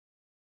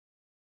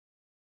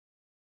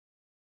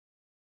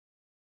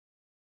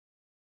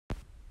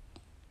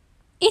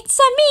It's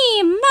a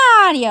me,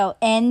 Mario,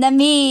 and a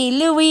me,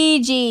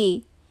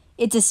 Luigi.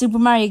 It's a Super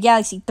Mario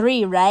Galaxy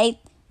 3, right,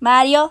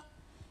 Mario?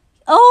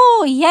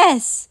 Oh,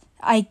 yes,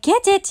 I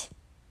get it.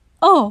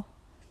 Oh,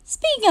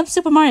 speaking of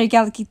Super Mario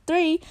Galaxy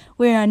 3,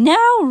 we are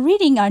now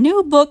reading our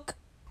new book,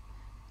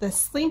 The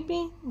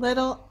Sleepy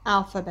Little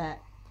Alphabet,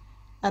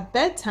 a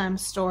bedtime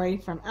story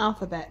from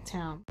Alphabet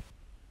Town.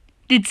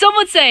 Did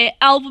someone say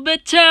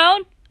Alphabet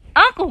Town?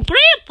 Uncle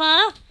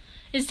Grandpa,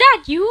 is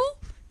that you?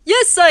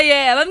 Yes, I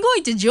am. I'm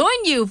going to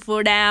join you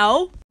for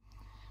now.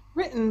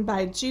 Written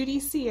by Judy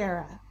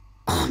Sierra.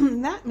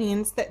 That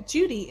means that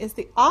Judy is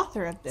the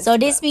author of this So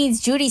book. this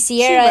means Judy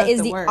Sierra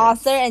is the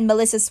author and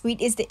Melissa Sweet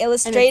is the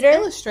illustrator? And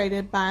it's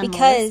illustrated by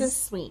because Melissa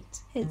Sweet.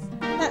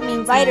 That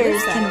means writers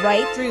Melissa can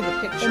write drew the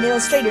picture. and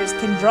illustrators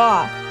can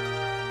draw.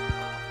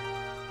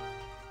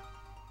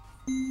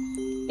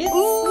 It's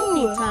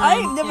sleepy time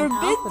I've never in been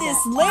Alphabet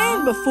this Town.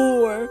 land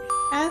before.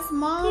 As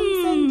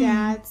moms and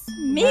dads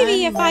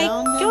Maybe run if I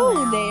round and go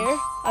round. there,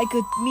 I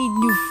could meet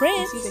new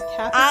friends. You see the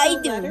capital I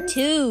do letters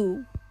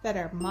too. that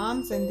are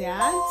moms and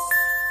dads.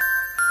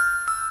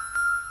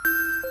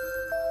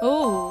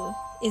 Oh,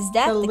 is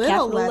that The the little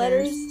capital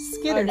letters?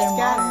 skitter Are there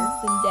scatter.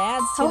 moms and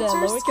dads to the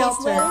Helter lowercase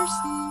skelter. letters?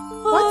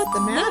 What's the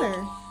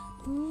matter?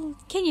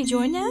 Can you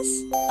join us?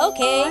 Why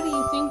Okay. do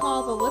you think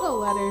all the little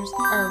letters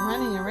are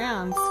running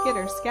around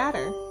skitter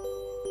scatter?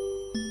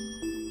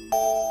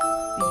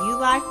 Do you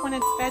like when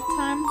it's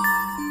bedtime?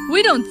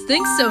 We don't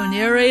think so,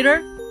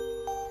 narrator.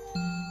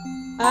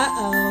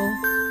 Uh-oh.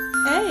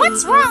 A What's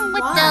is wrong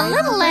with the wide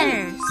little awake,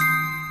 letters?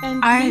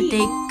 and Are B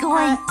they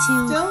going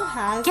to still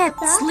has get a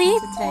bath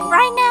sleep to take.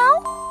 right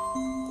now?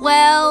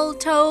 Well,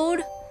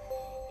 Toad,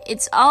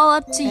 it's all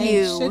up to A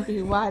you. should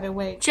be wide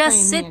awake. Just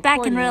playing sit the back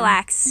and accordion.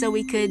 relax so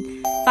we could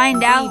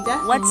find B out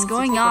definitely what's needs to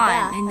going take a on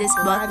bath in this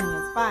after book. riding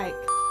his bike.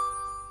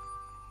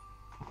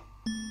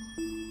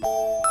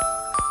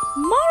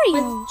 Mario.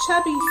 With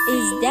chubby C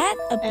Is that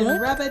a and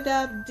book?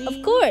 rub-a-dub-D.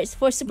 Of course,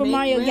 for Super Make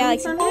Mario room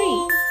Galaxy for 3.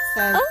 me,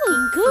 says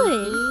Oh, Pinky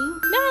good.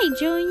 D. May I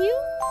join you?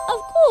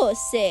 Of course,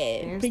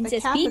 said There's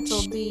Princess the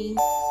capital Peach. D.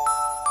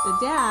 The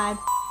dad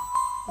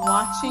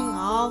watching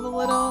all the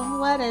little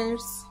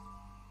letters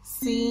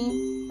C,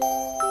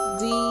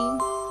 D,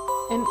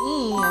 and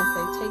E as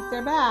they take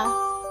their bath.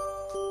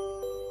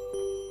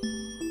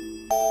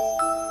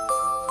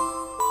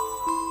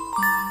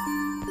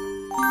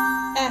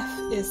 F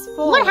is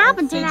full What of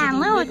happened to that fidgety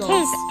lowercase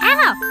wiggles.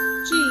 F?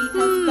 G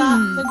has got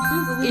the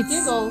googly It's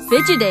giggles.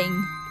 fidgeting.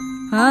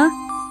 Huh?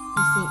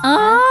 You see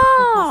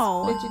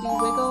Oh. F with his fidgety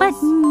wiggles. But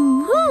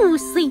who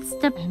sleeps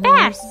the and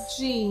best? there's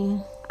G.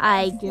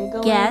 I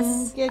Giggling,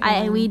 guess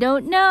giggling. we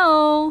don't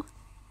know.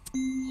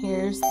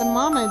 Here's the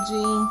Mama G.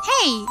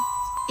 Hey,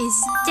 is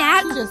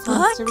that She a just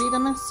wants to book? read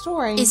him a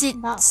story. Is it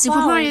about Super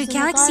flowers Mario in the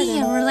Galaxy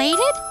garden.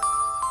 related?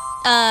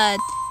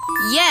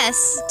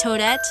 Yes,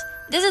 Toadette.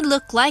 Doesn't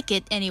look like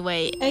it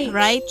anyway, H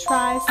right?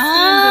 tries standing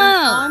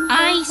on her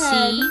I head.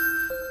 see.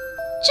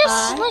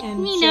 Just I let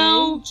and me J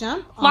know.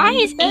 jump Why on the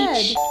is bed.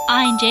 H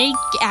and J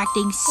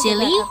acting Look at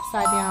silly? that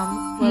upside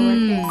down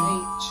lowercase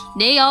h.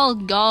 They all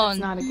That's gone.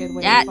 not a good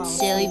way to That's fall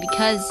silly asleep.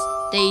 because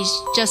they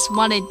just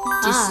wanted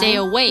to stay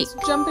I awake. is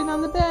jumping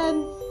on the bed.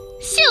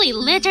 Silly And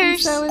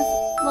litters. so is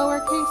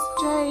lowercase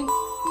j.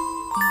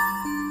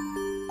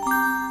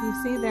 You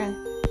see they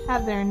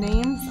have their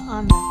names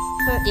on the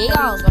foot They of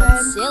all each go bed.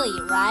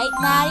 silly, right,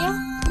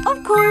 Mario?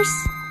 Of course.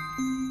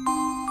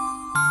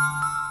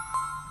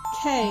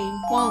 K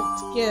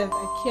won't give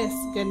a kiss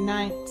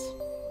goodnight.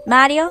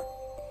 Mario,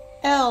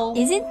 L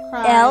isn't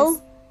cries,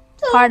 L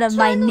part of "Don't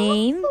my turn off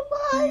name? the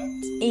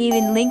light."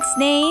 Even Link's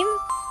name?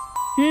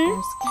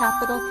 There's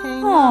capital K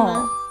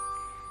Mama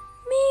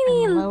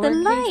Maybe and the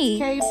lowercase light.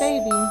 K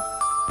baby.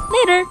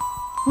 Later,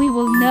 we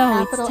will know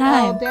Capital it's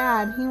time. L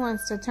dad, he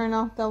wants to turn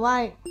off the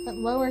light, but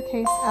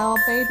lowercase L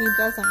baby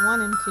doesn't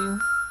want him to.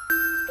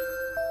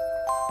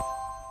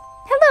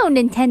 Hello,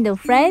 Nintendo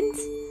friends.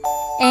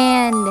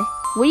 And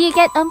will you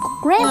get Uncle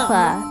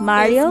Grandpa, M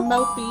Mario? is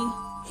mopey.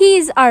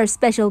 He's our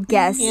special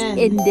guest N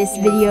in this is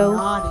video.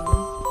 naughty.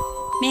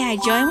 May I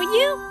join with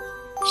you?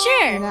 See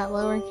Sure. that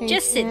lowercase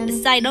Just sit N?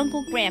 beside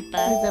Uncle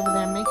Grandpa. He's over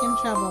there making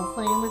trouble,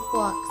 playing with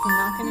blocks and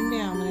knocking him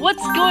down. when it's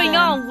What's time to going bed.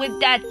 on with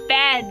that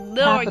bad Capital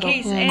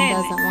lowercase N n?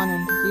 doesn't want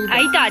him to do that.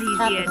 I thought he's the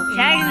Capital N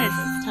antagonist.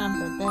 knows It's time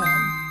for bed.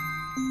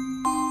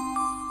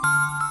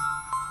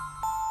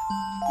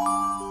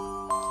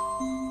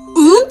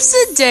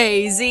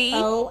 Oops-a-daisy.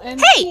 O and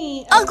Hey,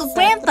 P Uncle upset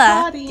the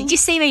Grandpa, potty. did you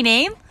say my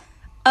name?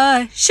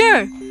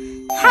 Sure.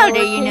 How do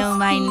you know Lowercase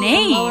my p and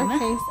name?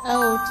 Lowercase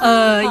O to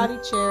the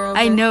potty chair over.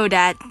 I know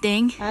that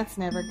thing. That's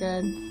never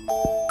good.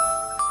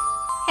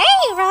 Hey,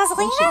 We should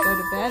Rosalina. go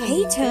to bed and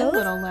Hey, read Toad. good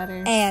little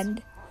letters.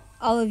 And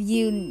all of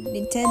you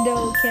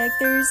Nintendo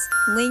characters,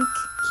 Link,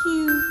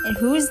 Q and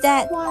who's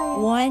that quiet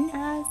one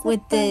as a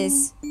with thing.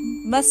 this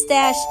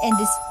mustache and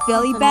this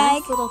belly That's a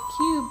bag? nice little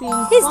Q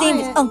being His name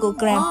is quiet Uncle and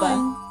Grandpa.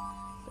 fine.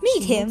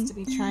 Meet She him. needs to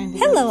be trying to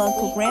go Hello, to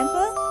Uncle sleep.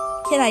 Grandpa.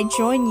 Can I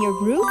join your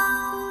group?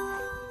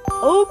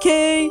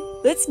 Okay,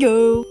 let's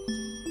go.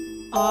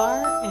 R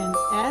and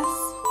S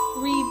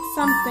read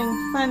something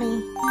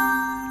funny.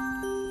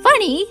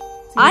 Funny?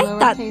 I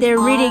thought they're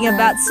reading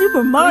about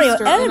Super Mario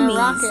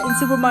enemies in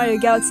Super Mario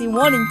Galaxy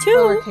 1 and 2.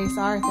 Lowercase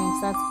r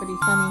thinks that's pretty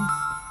funny.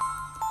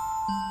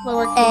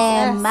 Lowercase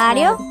And s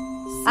Mario? read,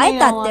 I "Snail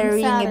thought on they're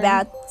reading Saturn."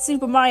 about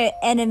Super Mario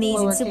enemies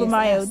in Super Lowercase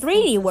Mario s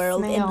 3D thinks a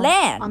World snail and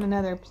Land. on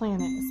another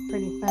planet is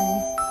pretty funny.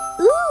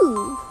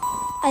 Ooh,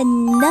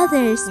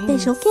 another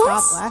special Stop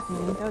guest? laughing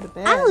and go to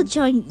bed. I'll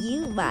join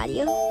you,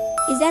 Mario.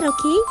 Is that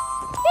okay?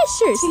 Yeah,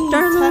 sure, T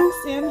Starlow.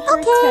 tucks in her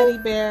Okay. teddy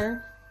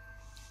bear.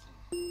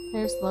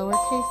 There's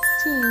lowercase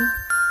t.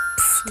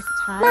 She's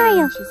tired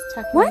Mario. and she's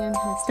tucking What? in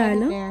her Starlow?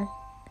 teddy bear.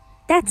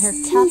 That's Her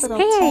T's capital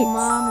T parents.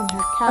 mom and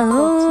her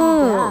capital T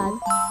dad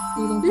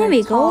reading Let her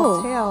me tall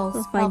go. tales.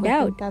 We'll find Probably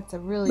out. think that's a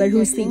really But who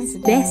good thing thinks to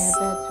do in best?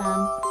 their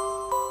bedtime.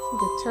 See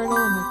the turtle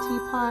in the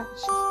teapot?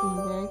 She's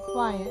being very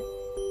quiet.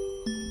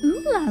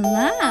 Ooh la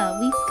la,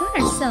 we've got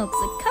ourselves a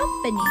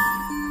company.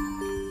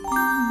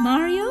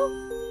 Mario?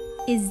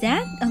 Is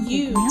that Uncle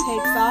U Grandpa?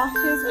 takes off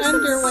his Or some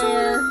underwear.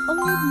 sort of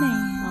old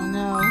man. Oh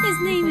no. His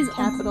name With is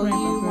capital Uncle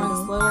U Grandpa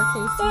wants Birdo.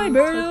 lowercase Bye, u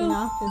Birdo. taking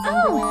off his Oh,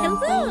 underwear and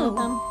playing with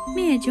them. hello.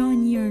 May I join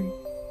your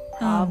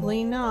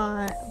Probably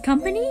not.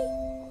 company?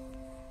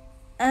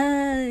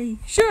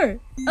 Sure.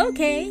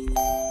 Okay.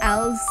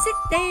 I'll sit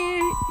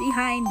there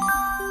behind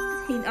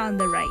on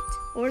the right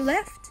or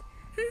left.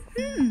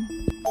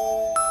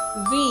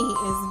 V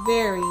is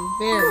very,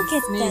 very Look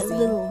at that snoozy.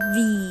 little V.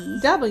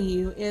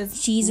 W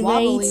is She's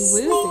ready wobbly to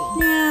sleep woozy.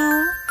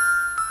 now.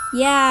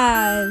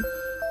 Yeah.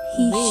 V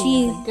She,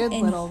 is a good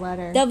and little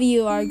letter.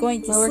 W are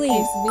going to sleep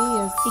Lowercase v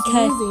is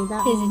because snoozy.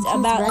 That means it's he's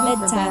about ready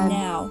for bedtime bed.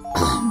 now.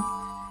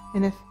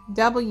 And if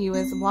W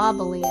is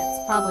wobbly, it's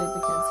probably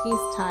because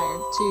he's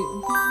tired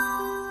too.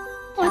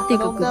 I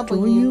think I Capital could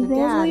W, join you, the dad,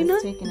 Rosalina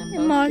is taking them and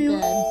both Mario. to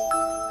bed.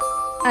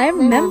 I They were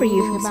remember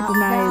you reading from about Super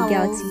Mario vowels,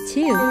 Galaxy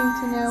 2. getting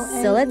to know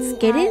So A, let's E,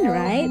 get in, I, O,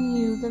 right? and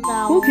U, the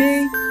vowels.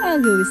 Okay,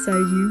 I'll go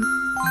beside you.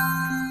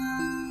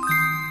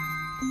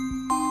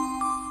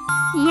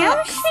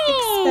 X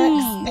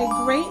expects a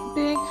great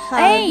big hug.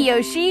 Hey,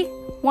 Yoshi.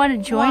 Want to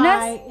join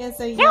us? Y is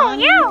a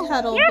yawning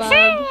cuddle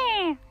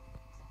bug.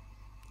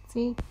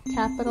 See,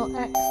 capital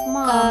X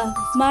mom. is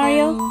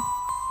Mario, crying.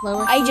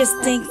 Lowercase I just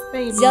x think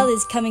baby,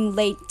 Zelda's coming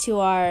late to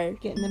our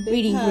getting a big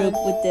reading hug.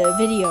 group with the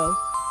video.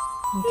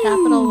 And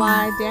capital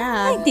Y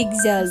dad. I think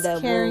is Zelda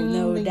will carrying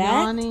know the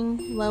that.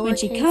 yawning When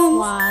she lowercase comes,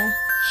 y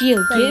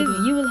She'll baby.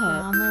 give you a They're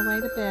hug. on their way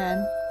to bed.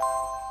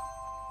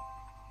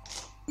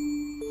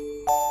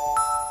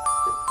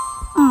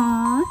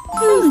 Aww,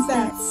 Who's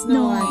that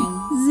snoring?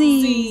 Z.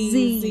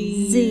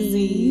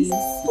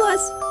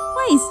 Plus,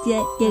 why is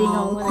it getting Oh,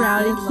 all what a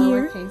crowded good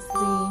here? lowercase z.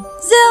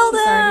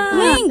 Zelda!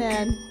 Already gone to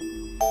bed.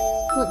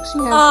 Look, she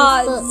has Aw,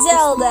 this book, the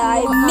Zelda, sleepy I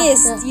little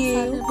missed alphabet you.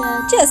 beside her bed.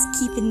 Just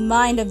keep in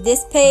mind of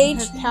this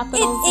page. Her It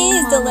capital Z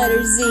is the mama, letter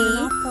turn Z.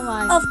 off the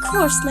light. Of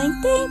course, Link,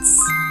 thanks.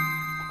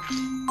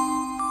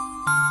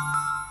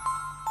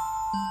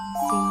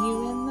 See you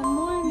in the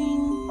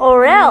morning.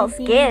 Or else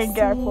ABC.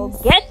 Ganondorf will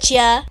get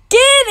ya.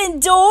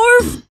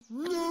 Ganondorf!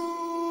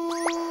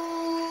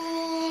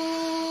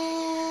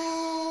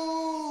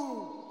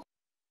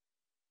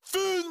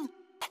 Finn!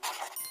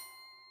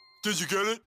 Did you get it?